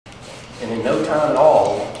and in no time at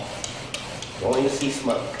all, going to see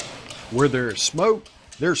smoke. Where there's smoke,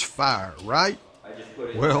 there's fire, right?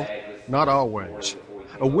 Well, not always.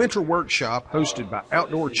 A winter workshop hosted by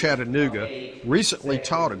Outdoor Chattanooga recently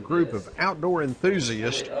taught a group of outdoor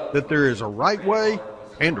enthusiasts that there is a right way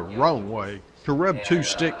and a wrong way to rub two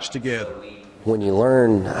sticks together. When you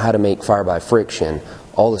learn how to make fire by friction,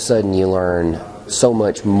 all of a sudden you learn so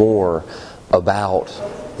much more about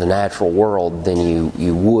the natural world than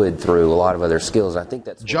you would through a lot of other skills. I think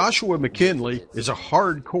that's Joshua McKinley is a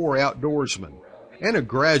hardcore outdoorsman and a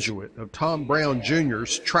graduate of Tom Brown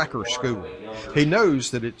Jr.'s Tracker School. He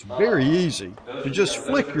knows that it's very easy to just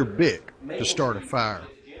flick your bic to start a fire.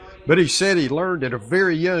 But he said he learned at a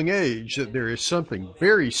very young age that there is something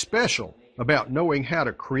very special about knowing how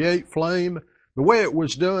to create flame the way it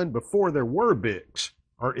was done before there were Bics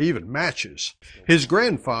or even matches. His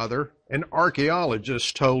grandfather, an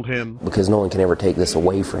archeologist, told him, because no one can ever take this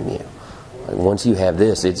away from you. Once you have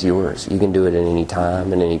this, it's yours. You can do it at any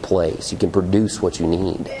time and any place. You can produce what you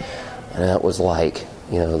need. And that was like,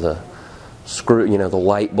 the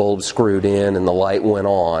light bulb screwed in and the light went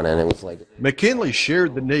on, and it was like... McKinley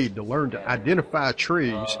shared the need to learn to identify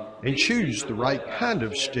trees and choose the right kind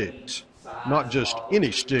of sticks. Not just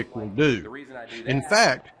any stick will do. In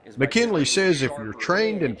fact, McKinley says if you're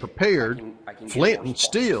trained and prepared, flint and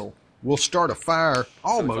steel will start a fire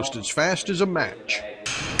almost as fast as a match.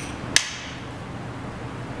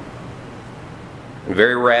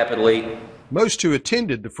 Very rapidly. Most who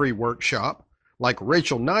attended the free workshop, like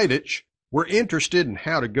Rachel Neidich, were interested in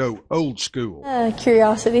how to go old school.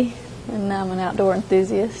 Curiosity, and I'm an outdoor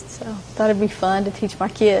enthusiast, so I thought it'd be fun to teach my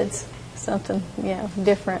kids something,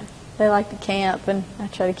 different. They like to camp, and I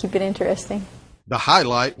try to keep it interesting. The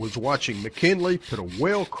highlight was watching McKinley put a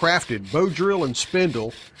well-crafted bow drill and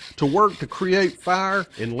spindle to work to create fire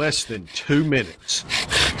in less than 2 minutes.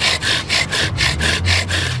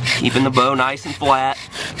 Keeping the bow nice and flat.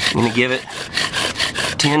 I'm going to give it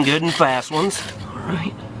 10 good and fast ones. All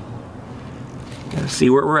right. Got to see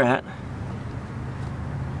where we're at.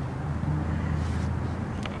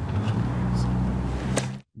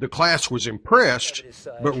 The class was impressed,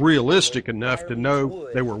 but realistic enough to know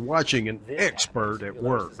they were watching an expert at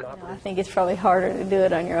work. I think it's probably harder to do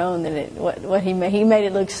it on your own than what he made. He made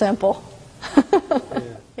it look simple.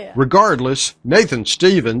 Yeah. Regardless, Nathan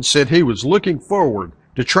Stevens said he was looking forward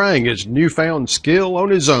to trying his newfound skill on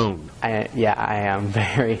his own. I am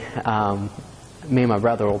very. Me and my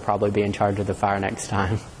brother will probably be in charge of the fire next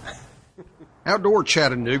time. Outdoor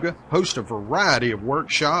Chattanooga hosts a variety of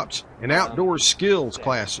workshops and outdoor skills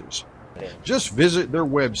classes. Just visit their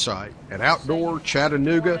website at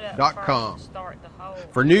outdoorchattanooga.com.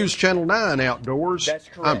 For News Channel 9 Outdoors,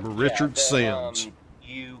 I'm Richard Sims.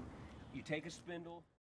 You take a spindle.